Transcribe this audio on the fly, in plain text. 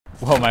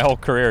Well, my whole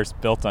career is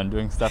built on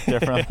doing stuff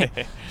differently.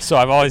 So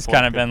I've always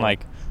kind of been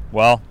like,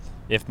 well,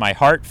 if my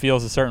heart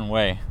feels a certain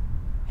way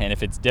and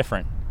if it's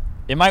different,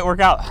 it might work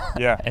out.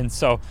 Yeah. And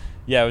so,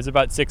 yeah, it was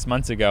about 6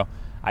 months ago.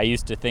 I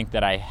used to think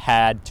that I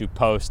had to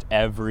post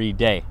every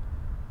day,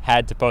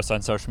 had to post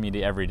on social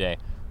media every day,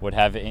 would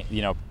have,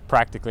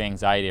 practically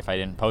anxiety if I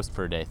didn't post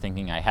for a day,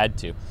 thinking I had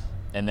to.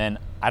 And then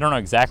I don't know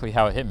exactly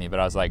how it hit me, but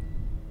I was like,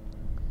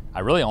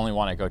 I really only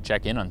want to go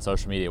check in on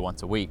social media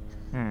once a week.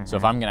 Mm-hmm. So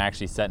if I'm going to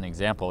actually set an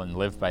example and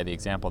live by the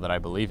example that I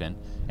believe in.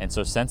 And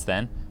so since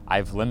then,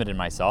 I've limited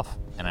myself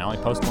and I only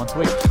post once a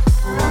week.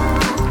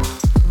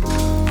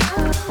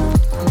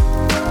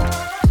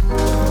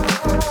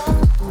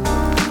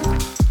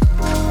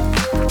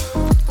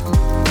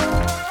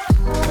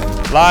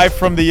 Live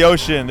from the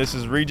ocean, this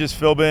is Regis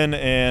Philbin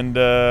and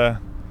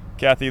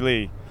Kathy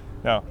Lee.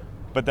 No,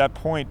 but that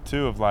point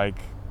too of like,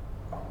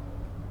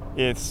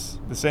 it's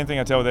the same thing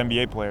I tell with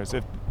NBA players.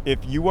 If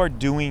you are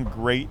doing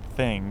great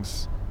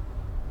things,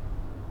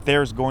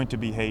 there's going to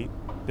be hate.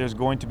 There's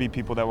going to be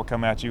people that will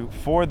come at you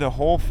for the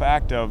whole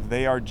fact of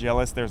they are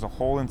jealous. There's a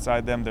hole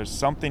inside them. There's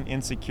something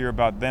insecure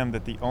about them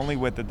that the only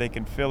way that they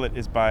can fill it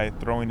is by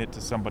throwing it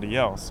to somebody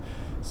else.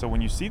 So when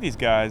you see these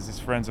guys, these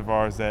friends of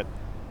ours that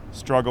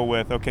struggle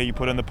with, okay, you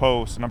put in the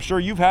post, and I'm sure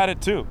you've had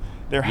it too.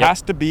 There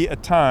has to be a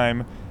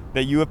time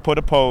that you have put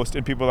a post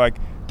and people are like,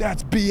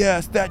 that's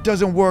BS, that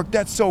doesn't work,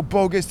 that's so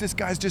bogus, this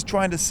guy's just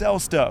trying to sell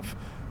stuff.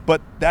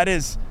 But that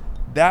is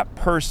that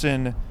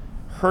person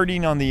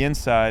hurting on the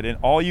inside, and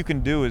all you can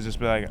do is just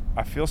be like,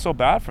 I feel so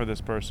bad for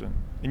this person.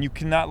 And you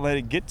cannot let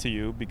it get to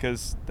you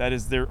because that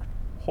is their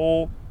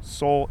whole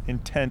sole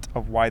intent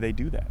of why they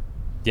do that.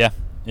 Yeah,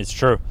 it's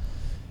true.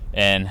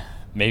 And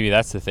maybe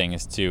that's the thing,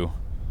 is to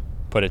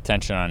put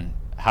attention on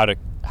how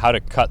to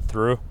cut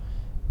through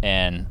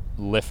and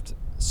lift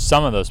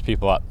some of those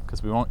people up,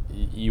 because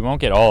you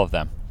won't get all of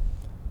them.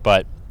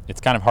 But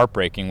it's kind of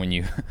heartbreaking when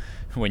you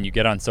when you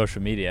get on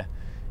social media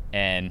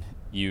and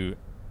you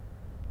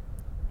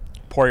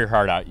pour your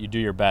heart out, you do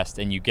your best,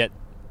 and you get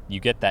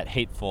that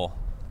hateful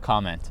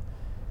comment,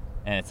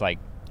 and it's like,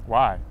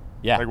 why?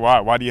 Yeah.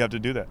 Like why do you have to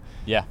do that?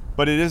 Yeah.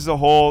 But it is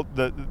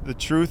the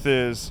truth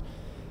is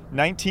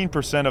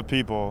 19% of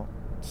people,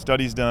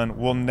 studies done,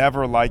 will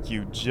never like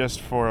you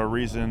just for a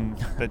reason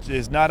that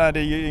is not out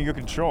of your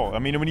control. I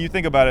mean, when you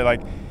think about it,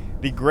 like,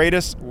 the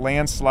greatest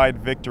landslide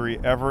victory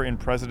ever in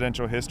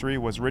presidential history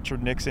was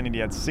Richard Nixon, and he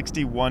had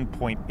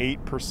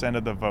 61.8%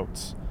 of the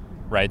votes.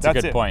 Right, it's a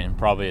good point, and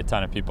probably a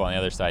ton of people on the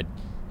other side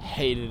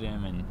hated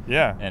him,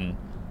 and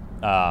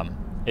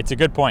it's a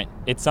good point.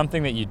 It's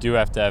something that you do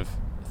have to have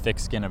thick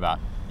skin about.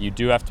 You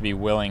do have to be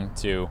willing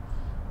to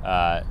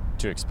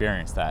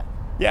experience that.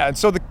 Yeah, and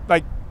so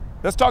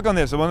let's talk on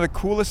this. One of the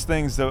coolest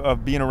things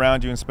of being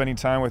around you and spending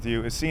time with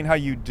you is seeing how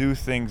you do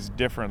things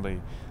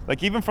differently.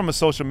 Like, even from a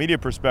social media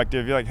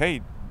perspective, you're like,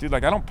 hey, dude,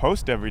 like, I don't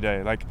post every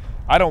day. Like,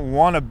 I don't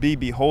want to be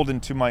beholden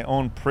to my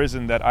own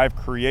prison that I've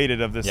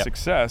created of this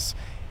success.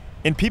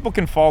 And people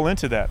can fall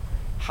into that.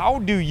 How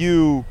do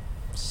you,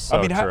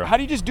 how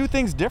do you just do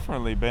things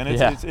differently, Ben?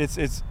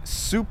 It's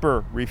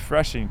super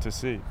refreshing to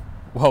see.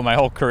 Well, my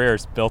whole career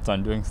is built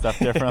on doing stuff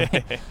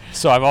differently.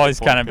 So I've always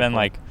kind of been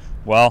like,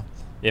 well,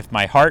 if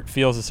my heart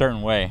feels a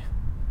certain way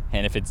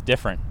and if it's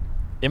different,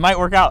 it might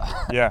work out.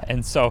 Yeah.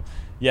 And so,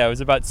 yeah, it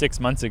was about 6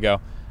 months ago.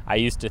 I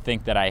used to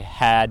think that I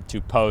had to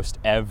post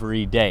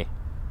every day,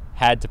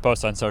 had to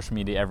post on social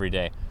media every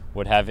day,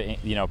 would have,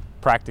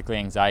 practically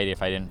anxiety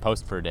if I didn't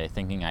post for a day,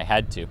 thinking I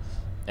had to.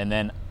 And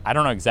then I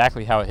don't know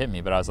exactly how it hit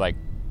me, but I was like,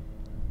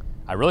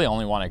 I really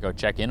only want to go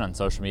check in on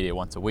social media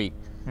once a week.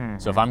 Mm-hmm.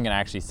 So if I'm going to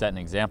actually set an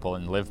example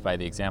and live by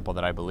the example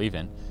that I believe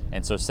in.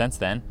 And so since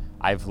then,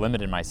 I've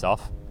limited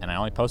myself and I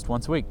only post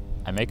once a week.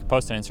 I make a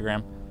post on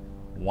Instagram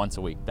once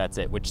a week. That's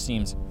it, which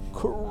seems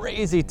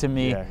crazy to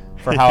me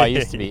for how I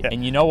used to be.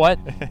 And you know what?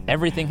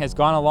 Everything has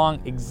gone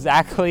along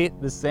exactly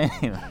the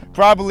same.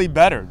 Probably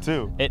better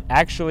too. It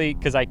actually,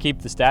 because I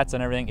keep the stats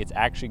and everything, it's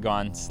actually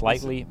gone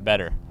slightly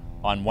better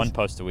on one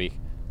post a week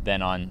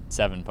than on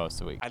 7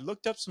 posts a week. I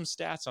looked up some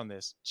stats on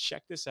this.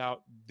 Check this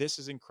out. This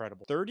is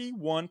incredible.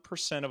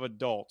 31% of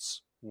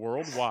adults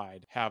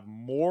worldwide have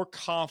more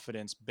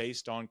confidence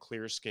based on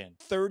clear skin.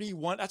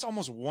 31, that's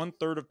almost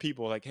 1/3 of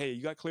people. Like, hey,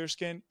 you got clear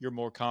skin, you're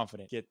more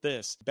confident. Get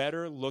this,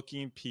 better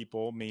looking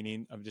people,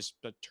 meaning of just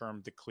the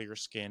term, the clear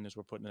skin is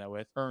we're putting that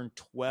with, earn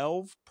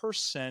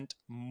 12%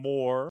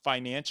 more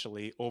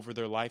financially over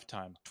their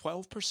lifetime.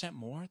 12%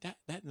 more?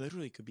 That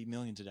literally could be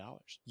millions of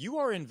dollars. You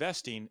are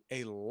investing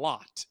a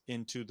lot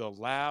into the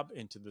lab,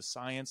 into the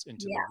science,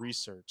 into the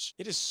research.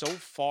 It is so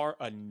far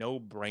a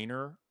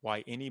no-brainer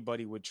why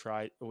anybody would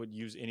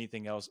use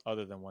anything else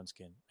other than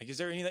OneSkin. Like, is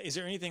there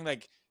anything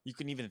like you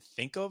can even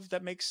think of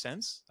that makes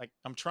sense? Like,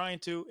 I'm trying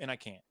to, and I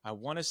can't. I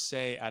want to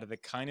say, out of the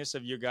kindness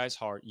of your guys'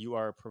 heart, you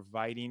are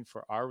providing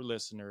for our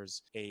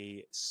listeners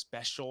a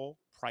special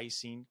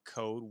pricing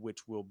code,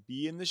 which will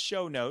be in the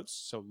show notes.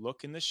 So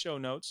look in the show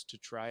notes to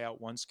try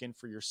out OneSkin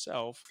for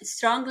yourself.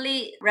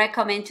 Strongly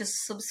recommend to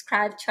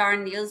subscribe to our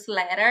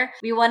newsletter.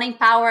 We want to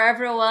empower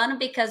everyone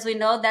because we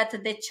know that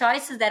the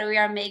choices that we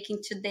are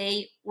making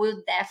today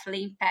will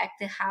definitely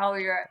impact how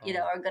you're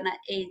gonna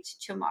age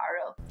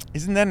tomorrow.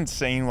 Isn't that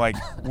insane? Like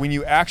when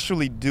you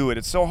actually do it,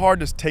 it's so hard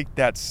to take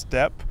that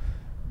step,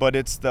 but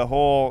it's the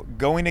whole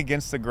going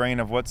against the grain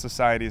of what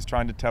society is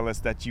trying to tell us,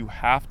 that you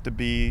have to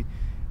be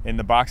in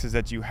the boxes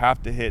that you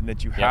have to hit and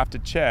that you have to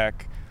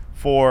check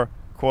for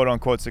quote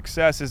unquote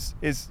success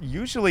is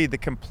usually the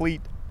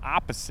complete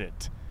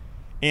opposite.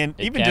 And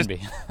even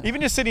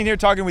just sitting here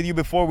talking with you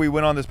before we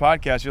went on this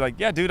podcast, you're like,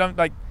 yeah, dude,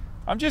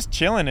 I'm just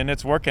chilling and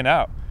it's working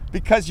out,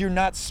 because you're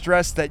not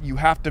stressed that you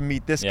have to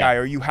meet this guy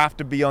or you have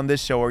to be on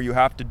this show or you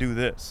have to do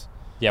this.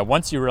 Yeah,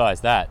 once you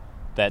realize that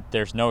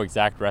there's no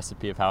exact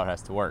recipe of how it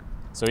has to work.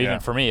 So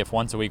even for me, if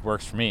once a week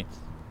works for me,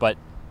 but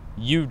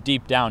you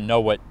deep down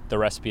know what the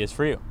recipe is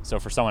for you. So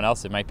for someone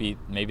else, it might be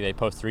maybe they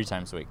post 3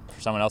 times a week.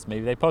 For someone else,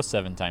 maybe they post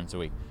 7 times a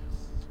week.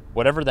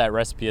 Whatever that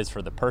recipe is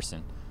for the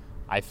person,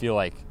 I feel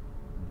like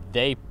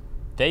they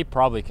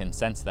probably can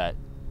sense that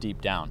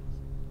deep down.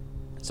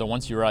 So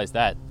once you realize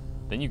that,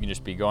 then you can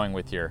just be going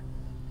with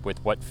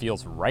what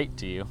feels right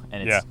to you,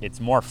 and it's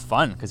more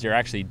fun because you're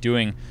actually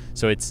doing.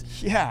 So it's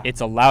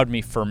allowed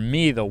me, for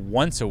me, the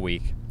once a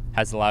week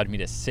has allowed me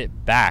to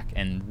sit back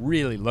and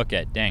really look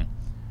at, dang,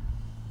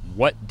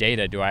 what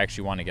data do I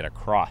actually want to get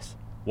across?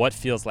 What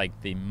feels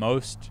like the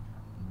most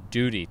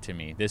duty to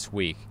me this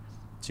week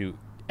to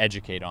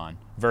educate on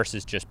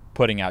versus just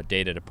putting out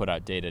data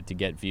to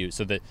get views.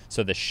 So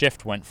the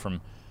shift went from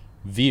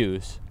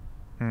views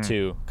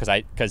to,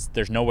 because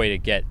there's no way to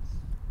get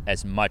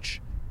as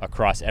much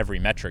across every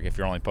metric if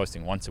you're only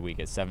posting once a week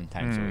as 7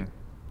 times a week.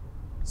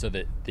 So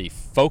the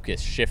focus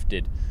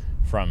shifted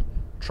from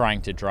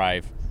trying to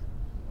drive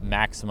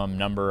maximum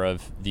number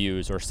of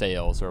views or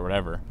sales or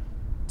whatever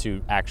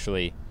to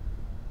actually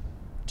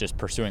just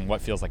pursuing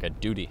what feels like a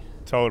duty.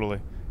 Totally.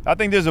 I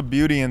think there's a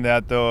beauty in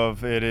that, though,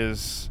 of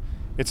it's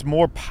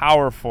more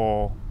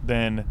powerful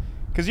than,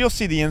 because you'll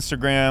see the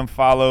Instagram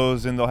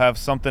follows and they'll have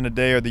something a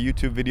day, or the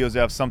YouTube videos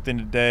have something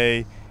a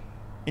day,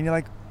 and you're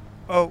like,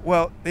 oh,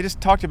 well, they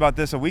just talked about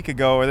this a week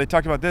ago, or they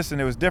talked about this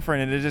and it was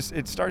different, and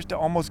it starts to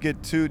almost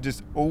get too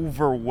just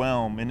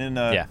overwhelmed. And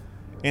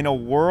in a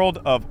world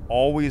of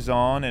always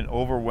on and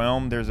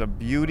overwhelmed, there's a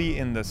beauty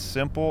in the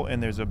simple,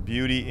 and there's a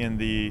beauty in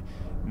the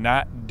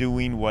not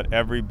doing what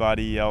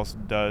everybody else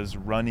does,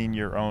 running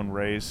your own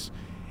race.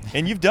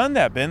 And you've done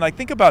that, Ben. Like,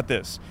 think about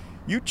this.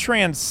 You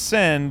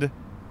transcend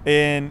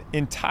an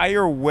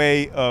entire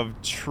way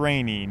of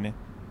training,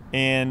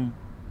 and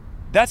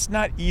that's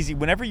not easy.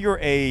 Whenever you're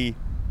I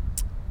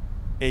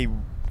don't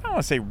want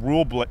to say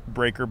rule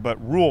breaker,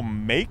 but rule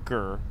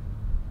maker,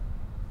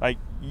 like,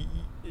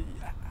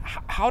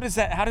 how does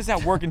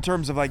that work in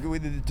terms of like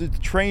the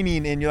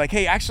training, and you're like,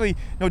 hey, actually,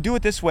 no, do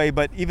it this way,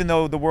 but even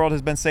though the world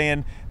has been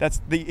saying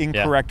that's the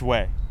incorrect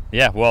way.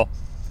 Yeah, well,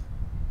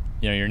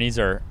 your knees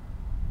are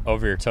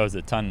over your toes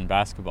a ton in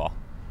basketball,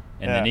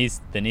 and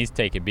the knees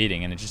take a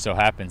beating, and it just so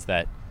happens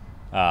that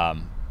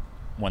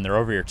when they're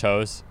over your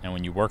toes and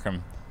when you work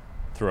them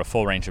through a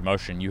full range of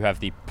motion, you have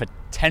the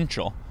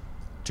potential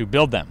to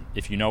build them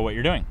if you know what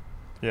you're doing.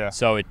 Yeah.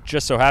 So it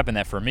just so happened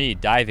that for me,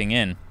 diving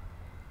in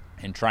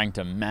and trying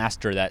to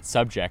master that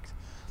subject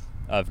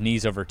of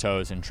knees over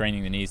toes and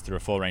training the knees through a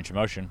full range of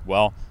motion,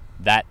 well,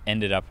 that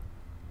ended up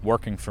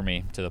working for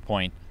me to the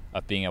point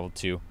of being able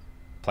to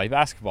play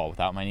basketball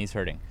without my knees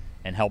hurting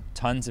and help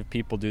tons of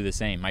people do the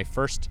same. My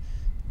first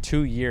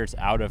 2 years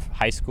out of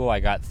high school, I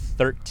got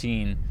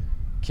 13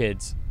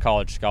 kids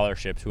college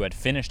scholarships who had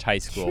finished high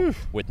school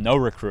with no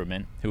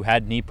recruitment, who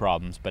had knee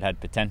problems but had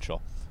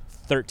potential.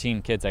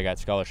 13 kids I got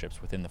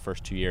scholarships within the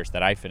first 2 years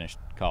that I finished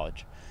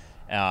college.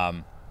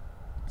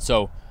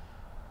 So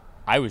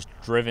I was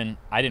driven.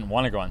 I didn't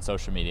want to go on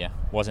social media,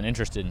 wasn't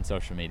interested in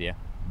social media,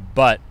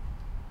 but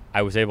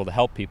I was able to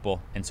help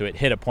people. And so it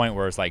hit a point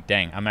where it's like,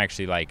 dang, I'm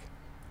actually like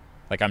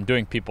I'm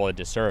doing people a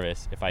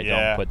disservice if I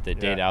don't put the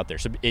data out there.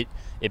 So it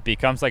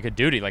becomes like a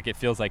duty. Like it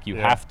feels like you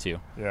have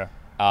to. Yeah.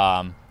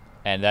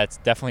 And that's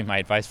definitely my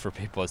advice for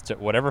people, is to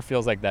whatever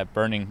feels like that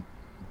burning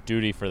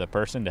duty for the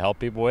person to help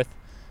people with,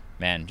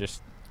 man,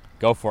 just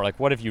go for it. Like,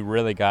 what have you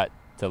really got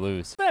to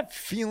lose? That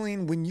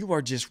feeling when you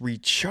are just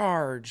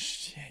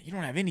recharged, you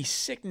don't have any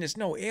sickness,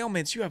 no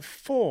ailments, you have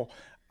full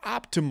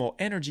optimal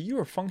energy, you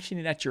are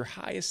functioning at your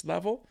highest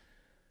level.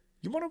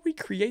 You want to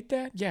recreate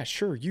that? Yeah,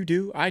 sure, you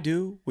do, I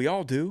do, we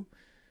all do.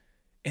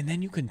 And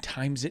then you can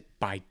times it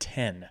by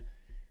 10.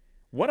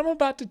 What I'm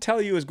about to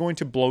tell you is going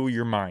to blow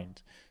your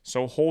mind.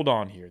 So hold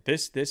on here.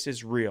 This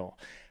is real.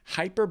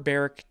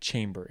 Hyperbaric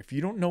chamber. If you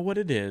don't know what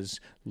it is,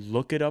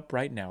 look it up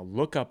right now.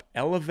 Look up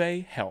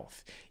Eleve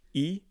Health.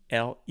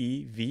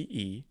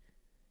 ELEVE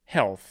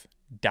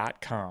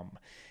health.com.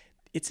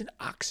 It's an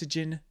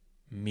oxygen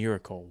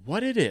miracle.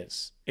 What it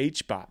is,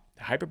 HBOT,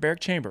 the hyperbaric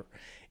chamber,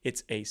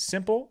 it's a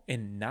simple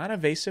and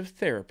non-invasive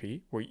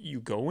therapy where you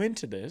go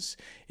into this,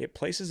 it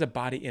places a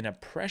body in a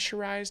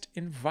pressurized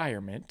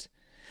environment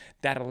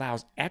that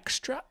allows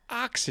extra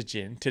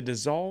oxygen to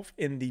dissolve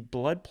in the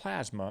blood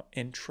plasma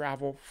and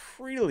travel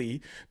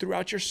freely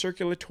throughout your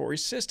circulatory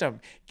system,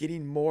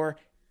 getting more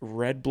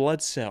red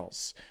blood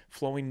cells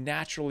flowing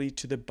naturally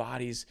to the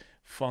body's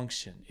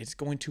function. It's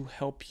going to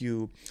help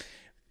you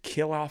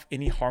kill off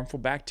any harmful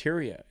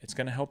bacteria. It's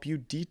going to help you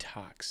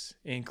detox,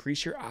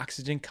 increase your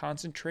oxygen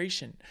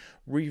concentration,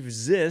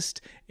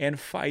 resist and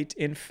fight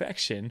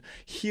infection,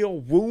 heal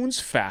wounds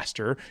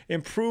faster,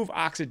 improve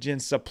oxygen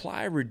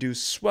supply,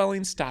 reduce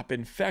swelling, stop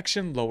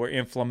infection, lower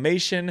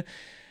inflammation,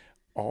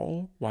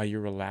 all while you're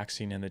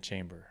relaxing in the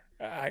chamber.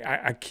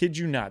 I kid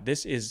you not.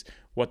 This is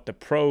what the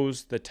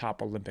pros, the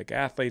top Olympic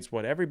athletes,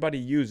 what everybody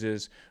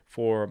uses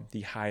for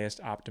the highest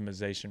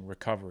optimization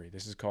recovery.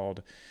 This is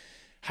called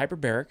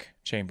Hyperbaric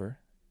Chamber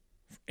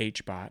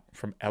HBOT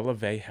from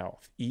Eleve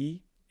Health,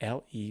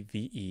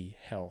 ELEVE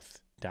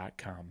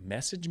Health.com.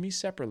 Message me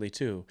separately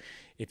too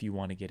if you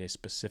want to get a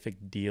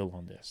specific deal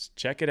on this.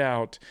 Check it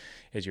out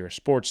as you're a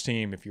sports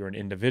team, if you're an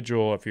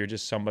individual, if you're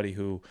just somebody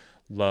who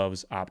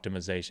loves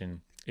optimization,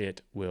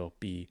 it will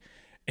be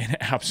an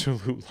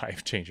absolute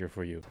life changer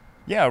for you.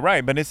 Yeah,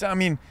 right. But it's, I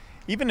mean,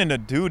 even in a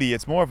duty,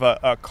 it's more of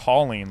a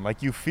calling.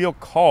 Like you feel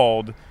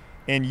called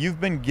and you've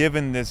been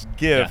given this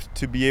gift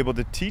to be able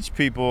to teach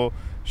people,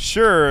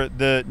 sure,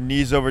 the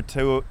knees over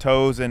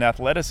toes and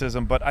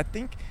athleticism, but I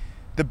think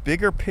the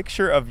bigger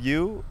picture of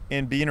you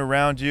and being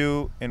around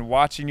you and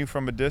watching you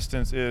from a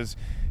distance is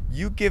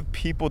you give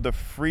people the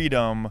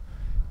freedom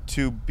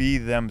to be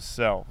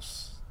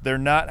themselves. They're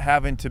not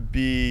having to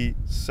be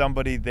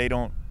somebody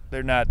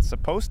they're not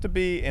supposed to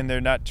be, and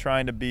they're not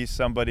trying to be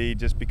somebody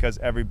just because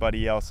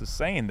everybody else is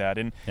saying that.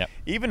 And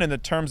even in the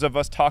terms of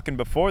us talking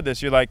before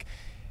this, you're like,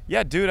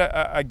 yeah, dude,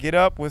 I get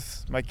up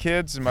with my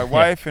kids and my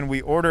wife and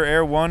we order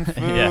Air One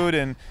food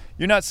and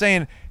you're not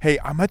saying, hey,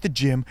 I'm at the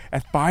gym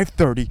at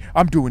 5:30.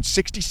 I'm doing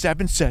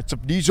 67 sets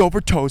of knees over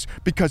toes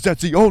because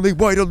that's the only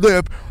way to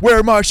live.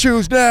 Wear my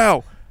shoes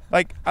now.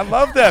 Like, I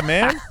love that,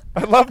 man.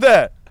 I love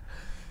that.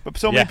 But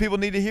so many people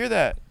need to hear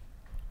that.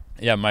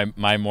 Yeah,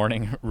 my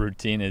morning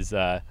routine is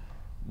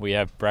we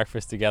have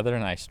breakfast together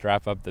and I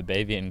strap up the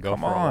baby and go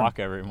for a walk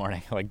every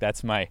morning. Like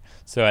that's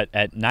so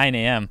at 9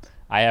 a.m.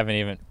 I haven't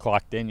even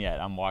clocked in yet.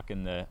 I'm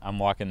walking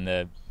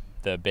the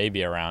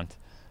baby around.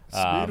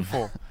 It's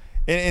beautiful.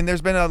 And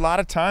there's been a lot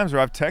of times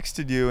where I've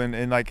texted you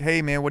and like,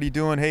 hey man, what are you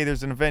doing? Hey,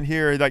 there's an event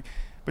here. Like,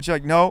 but you're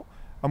like, no,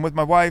 I'm with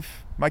my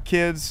wife, my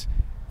kids.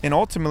 And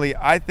ultimately,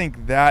 I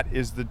think that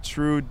is the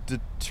true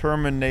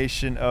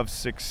determination of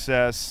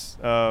success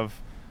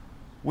of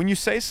when you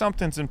say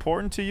something's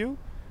important to you,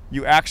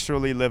 you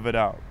actually live it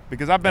out.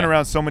 Because I've been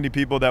around so many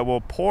people that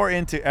will pour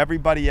into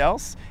everybody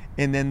else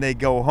and then they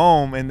go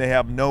home and they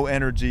have no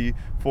energy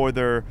for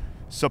their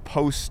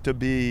supposed to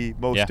be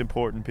most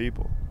important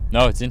people.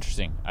 No, it's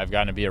interesting. I've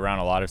gotten to be around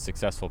a lot of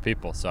successful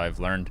people, so I've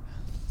learned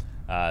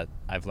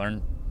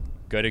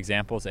good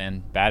examples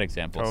and bad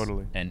examples.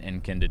 Totally.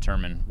 And can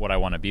determine what I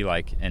want to be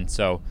like. And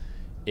so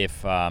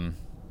if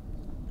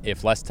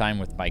less time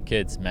with my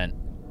kids meant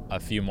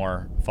a few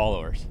more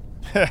followers,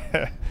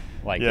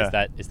 like is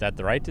that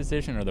the right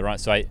decision or the wrong?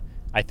 So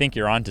I think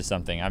you're onto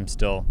something. I'm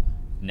still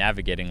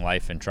navigating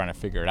life and trying to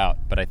figure it out,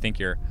 but I think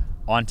you're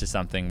onto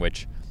something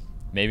which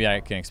maybe I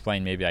can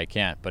explain, maybe I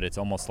can't, but it's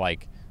almost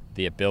like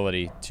the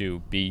ability to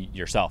be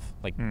yourself,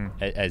 like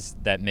as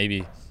that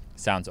maybe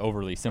sounds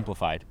overly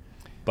simplified,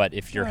 but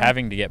if you're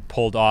having to get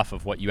pulled off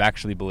of what you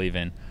actually believe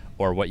in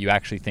or what you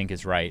actually think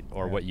is right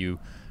or what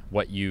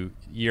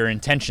your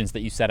intentions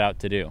that you set out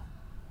to do,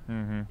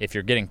 if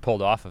you're getting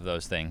pulled off of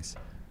those things,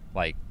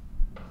 like,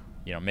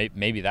 you know,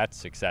 maybe that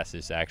success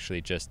is actually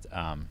just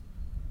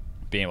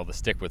being able to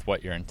stick with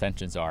what your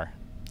intentions are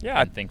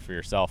and think for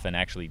yourself and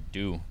actually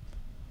do.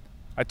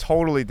 I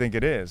totally think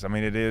it is. I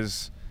mean, it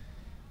is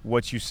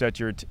what you set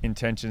your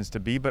intentions to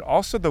be, but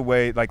also the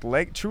way, like,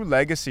 true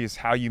legacy is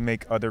how you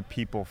make other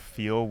people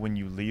feel when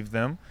you leave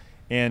them.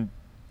 And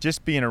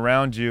just being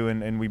around you,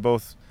 and we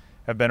both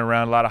have been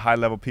around a lot of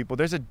high-level people,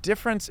 there's a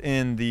difference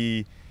in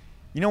the,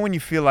 you know, when you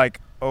feel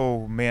like,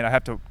 oh, man, I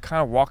have to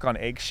kind of walk on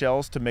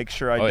eggshells to make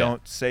sure I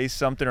don't say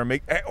something or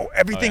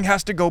everything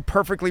has to go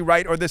perfectly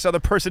right or this other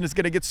person is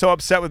going to get so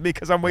upset with me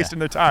because I'm wasting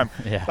their time.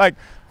 Like,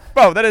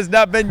 bro, that has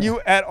not been you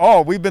at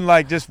all. We've been,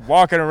 like, just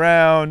walking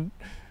around,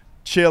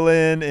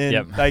 chilling,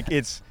 and like,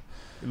 it's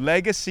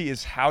legacy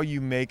is how you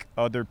make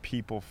other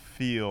people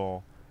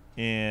feel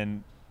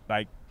in,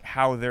 like,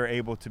 how they're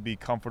able to be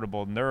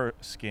comfortable in their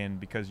skin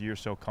because you're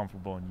so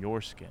comfortable in your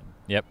skin.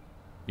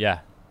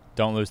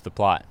 Don't lose the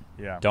plot.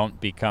 Don't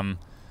become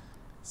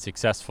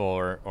successful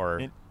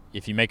or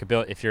if you make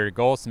if your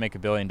goal is to make $1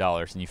 billion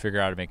and you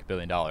figure out how to make $1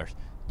 billion,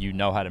 you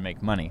know how to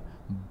make money,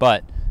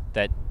 but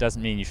that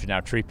doesn't mean you should now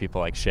treat people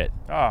like shit.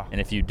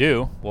 And if you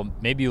do, well,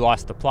 maybe you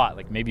lost the plot.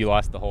 Like, maybe you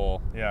lost the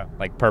whole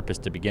like purpose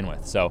to begin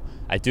with. So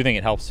I do think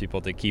it helps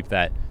people to keep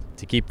that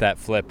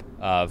flip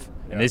of,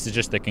 and this is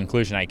just the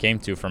conclusion I came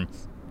to from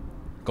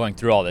going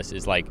through all this,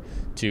 is like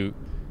to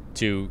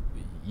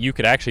you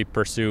could actually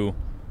pursue,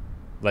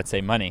 let's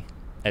say, money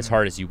as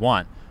hard as you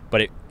want,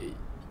 but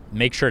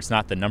make sure it's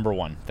not the number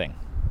one thing.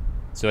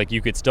 So like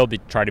you could still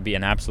try to be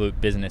an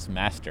absolute business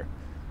master,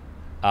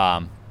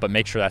 but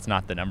make sure that's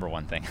not the number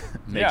one thing.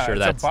 Make sure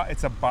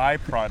it's a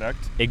byproduct.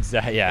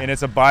 Exactly. Yeah. And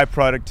it's a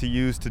byproduct to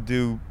use to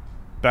do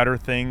better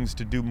things,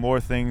 to do more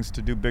things,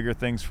 to do bigger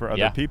things for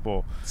other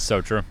people.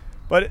 So true.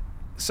 But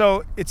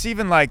so it's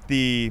even like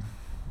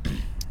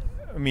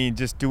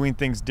just doing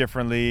things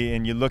differently.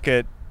 And you look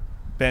at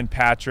Ben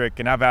Patrick,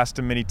 and I've asked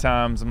him many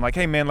times, I'm like,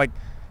 hey man, like,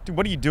 dude,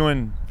 what are you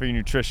doing for your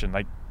nutrition?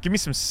 Like, give me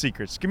some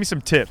secrets, give me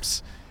some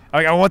tips.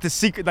 Like, I want the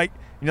secret. Like,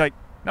 and you're like,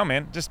 no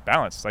man, just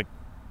balance. Like,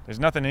 there's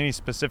nothing any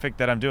specific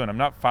that I'm doing. I'm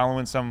not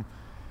following some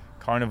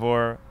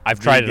carnivore. I've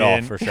tried it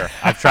all for sure.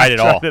 I've tried it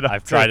all.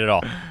 I've tried it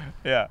all.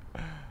 Yeah.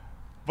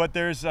 But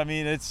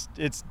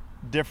it's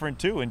different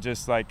too. And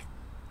just like,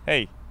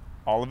 hey,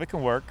 all of it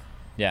can work.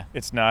 Yeah.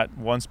 It's not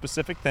one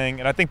specific thing.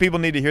 And I think people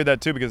need to hear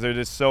that too, because they're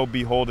just so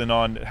beholden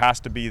on it has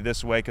to be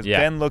this way because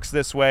Ben looks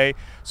this way,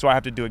 so I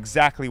have to do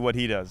exactly what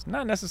he does.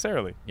 Not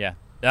necessarily. Yeah.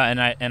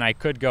 And I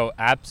could go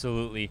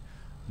absolutely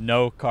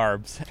no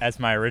carbs. As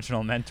my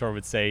original mentor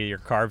would say, your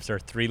carbs are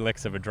 3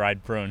 licks of a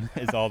dried prune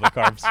is all the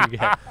carbs you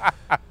get.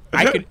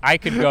 I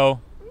could go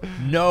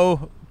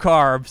no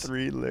carbs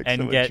 3 licks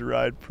and of get a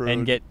dried prune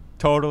and get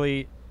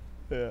totally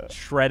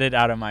shredded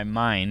out of my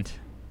mind,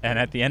 and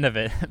at the end of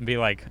it be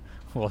like,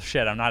 well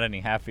shit, I'm not any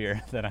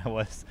happier than I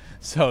was.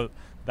 So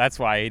that's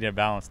why I eat a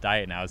balanced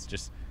diet now. It's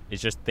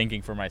just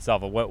thinking for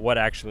myself of what's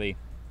actually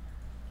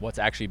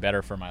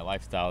better for my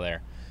lifestyle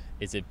there.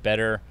 Is it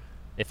better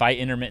if I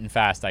intermittent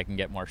fast, I can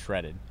get more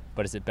shredded,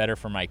 but is it better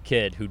for my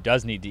kid who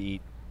does need to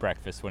eat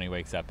breakfast when he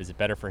wakes up? Is it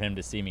better for him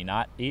to see me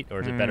not eat, or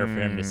is it better for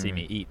him to see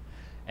me eat?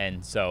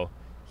 And so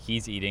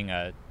he's eating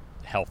a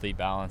healthy,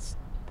 balanced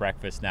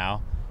breakfast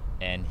now,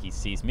 and he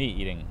sees me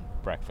eating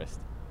breakfast.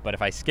 But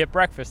if I skip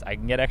breakfast, I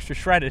can get extra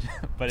shredded.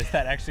 But is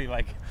that actually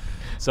like...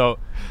 So,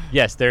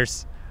 yes,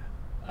 there's...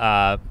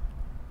 I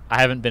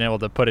haven't been able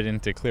to put it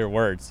into clear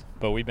words,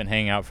 but we've been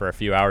hanging out for a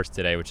few hours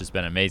today, which has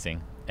been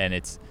amazing. And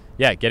it's,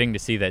 getting to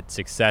see that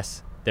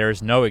success, there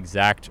is no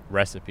exact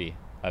recipe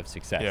of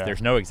success. Yeah.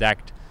 There's no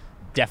exact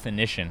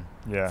definition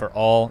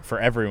for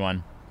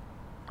everyone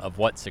of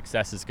what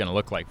success is going to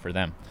look like for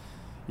them.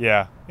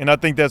 Yeah, and I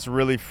think that's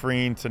really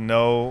freeing to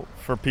know,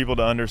 for people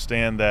to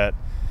understand that,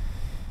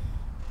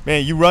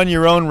 man, you run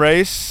your own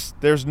race.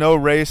 There's no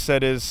race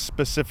that is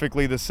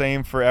specifically the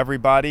same for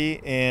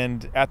everybody.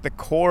 And at the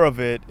core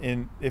of it,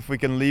 and if we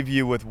can leave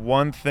you with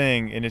one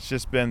thing, and it's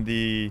just been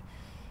the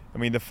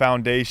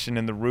foundation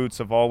and the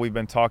roots of all we've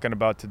been talking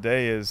about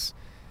today, is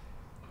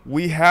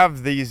we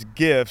have these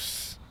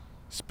gifts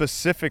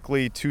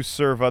specifically to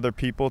serve other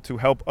people, to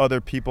help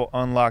other people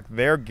unlock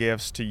their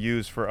gifts to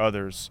use for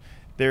others.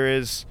 There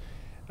is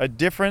a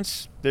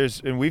difference.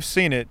 And we've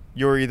seen it.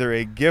 You're either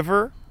a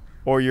giver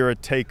or you're a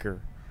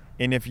taker.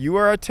 And if you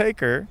are a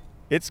taker,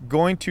 it's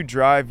going to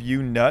drive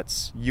you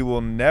nuts. You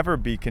will never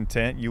be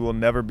content. You will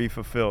never be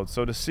fulfilled.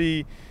 So to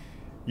see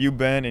you,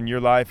 Ben, in your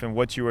life and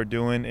what you are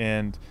doing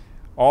and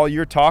all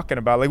you're talking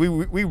about, like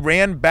we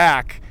ran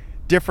back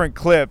different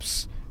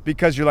clips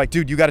because you're like,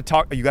 dude, you got to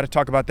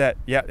talk about that.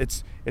 Yeah,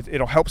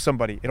 it'll help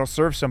somebody. It'll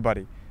serve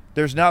somebody.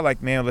 There's not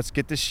like, man, let's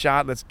get this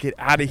shot. Let's get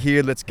out of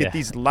here. Let's get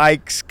these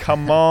likes.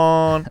 Come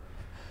on.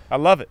 I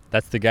love it.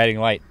 That's the guiding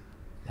light.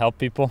 Help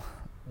people.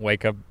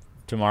 Wake up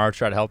tomorrow,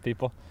 try to help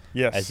people.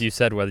 Yes. As you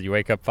said, whether you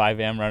wake up 5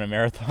 a.m., run a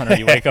marathon, or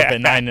you wake up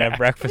at 9 and have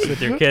breakfast with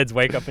your kids,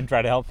 wake up and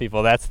try to help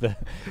people. That's the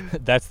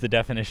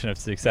definition of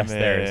success. Man.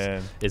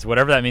 There is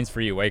whatever that means for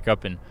you. Wake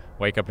up and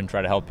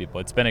try to help people.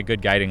 It's been a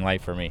good guiding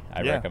light for me.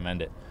 I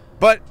recommend it.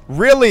 But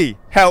really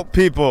help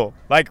people.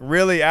 Like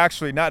really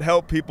actually not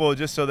help people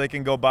just so they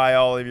can go buy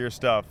all of your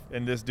stuff.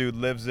 And this dude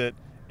lives it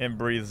and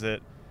breathes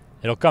it.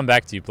 It'll come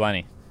back to you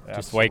plenty. Absolutely.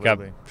 Just wake up,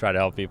 try to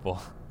help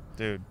people.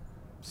 Dude,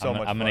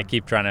 I'm going to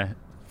keep trying to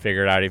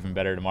figure it out even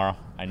better tomorrow.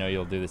 I know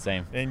you'll do the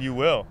same. And you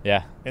will.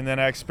 Yeah. And then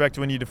I expect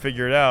when you to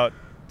figure it out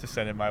to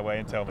send it my way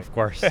and tell me. Of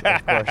course.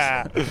 Of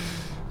course.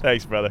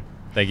 Thanks, brother.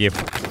 Thank you.